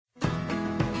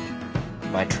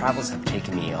my travels have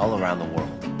taken me all around the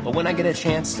world. But when I get a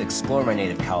chance to explore my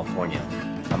native California,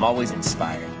 I'm always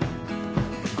inspired.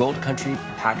 Gold Country,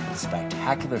 packed with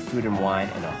spectacular food and wine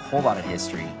and a whole lot of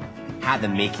history, had the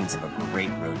makings of a great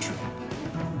road trip.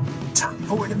 Time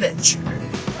for an adventure.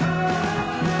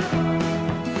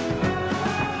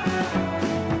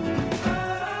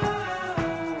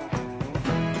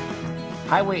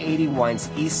 Highway 80 winds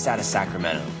east out of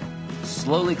Sacramento,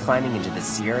 slowly climbing into the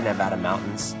Sierra Nevada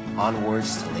mountains,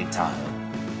 onwards to Lake Tahoe.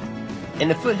 In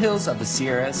the foothills of the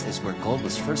Sierras is where gold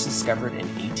was first discovered in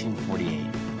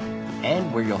 1848,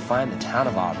 and where you'll find the town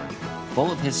of Auburn,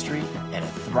 full of history and a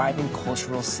thriving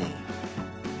cultural scene.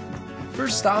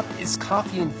 First stop is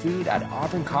coffee and food at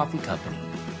Auburn Coffee Company,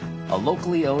 a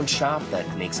locally owned shop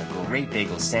that makes a great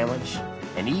bagel sandwich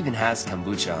and even has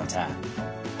kombucha on tap.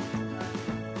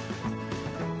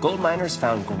 Gold miners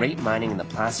found great mining in the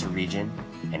Placer region,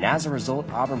 and as a result,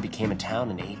 Auburn became a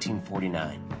town in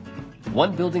 1849.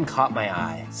 One building caught my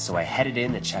eye, so I headed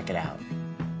in to check it out.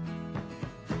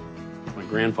 My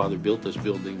grandfather built this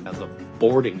building as a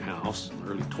boarding house in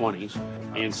the early 20s,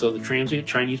 and so the transient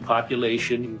Chinese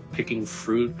population picking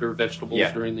fruit or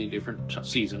vegetables during the different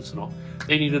seasons and all,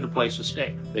 they needed a place to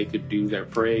stay. They could do their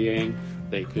praying,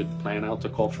 they could plan out the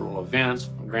cultural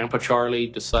events. Grandpa Charlie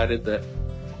decided that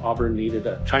Auburn needed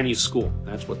a Chinese school.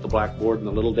 That's what the blackboard and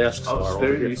the little desks are. So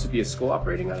there used to be a school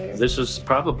operating out here? This is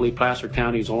probably Placer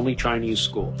County's only Chinese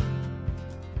school.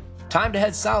 Time to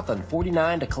head south on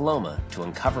 49 to Coloma to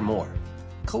uncover more.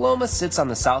 Coloma sits on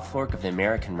the South Fork of the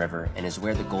American River and is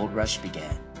where the gold rush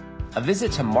began. A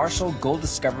visit to Marshall Gold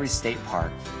Discovery State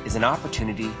Park is an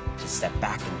opportunity to step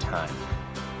back in time.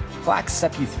 Plaques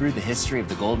step you through the history of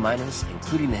the gold miners,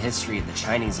 including the history of the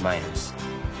Chinese miners.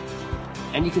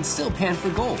 And you can still pan for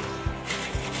gold.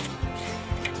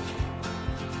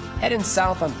 Heading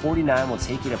south on 49 will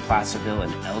take you to Placerville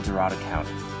in El Dorado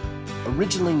County.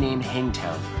 Originally named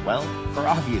Hangtown, well, for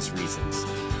obvious reasons.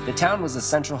 The town was a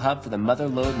central hub for the mother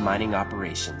lode mining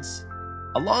operations.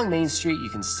 Along Main Street, you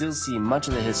can still see much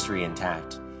of the history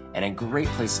intact, and a great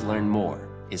place to learn more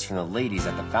is from the ladies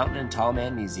at the Fountain and Tall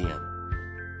Man Museum.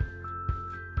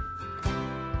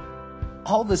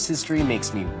 All this history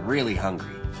makes me really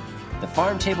hungry. The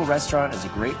Farm Table Restaurant is a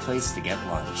great place to get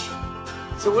lunch.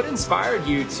 So what inspired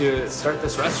you to start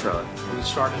this restaurant? We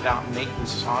started out making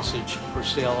sausage for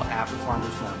sale at the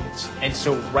farmers markets. And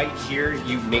so right here,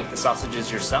 you make the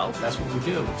sausages yourself? That's what we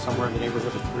do. Somewhere in the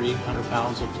neighborhood of 300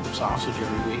 pounds of sausage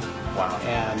every week. Wow.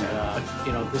 And,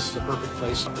 you know, this is a perfect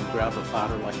place to grab a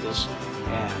platter like this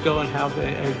and go and have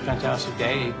a fantastic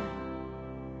day.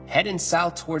 Heading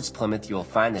south towards Plymouth, you'll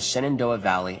find the Shenandoah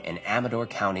Valley and Amador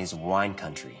County's wine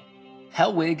country.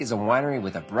 Hellwig is a winery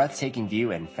with a breathtaking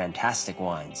view and fantastic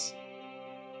wines.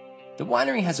 The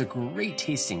winery has a great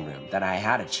tasting room that I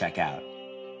had to check out.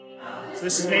 So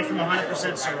this is made from 100%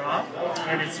 Syrah,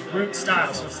 and it's root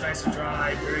style, so it's nice and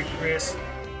dry, very crisp.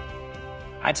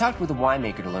 I talked with a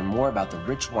winemaker to learn more about the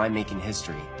rich winemaking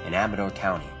history in Amador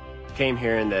County. Came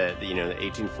here in the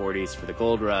 1840s for the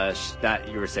gold rush. That,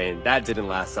 you were saying, that didn't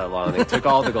last that long. They took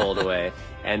all the gold away,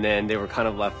 and then they were kind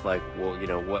of left like, well,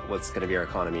 what's going to be our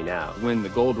economy now? When the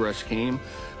gold rush came,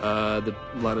 a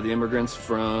lot of the immigrants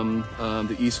from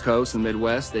the East Coast and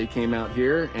Midwest, they came out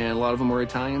here, and a lot of them were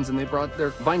Italians, and they brought their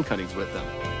vine cuttings with them.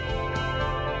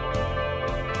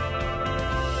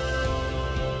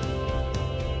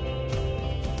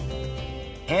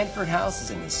 Hanford House is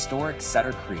in historic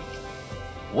Sutter Creek.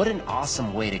 What an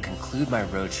awesome way to conclude my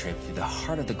road trip through the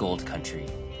heart of the gold country.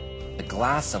 A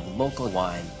glass of local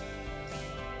wine,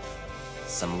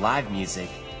 some live music,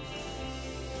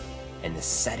 and the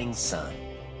setting sun.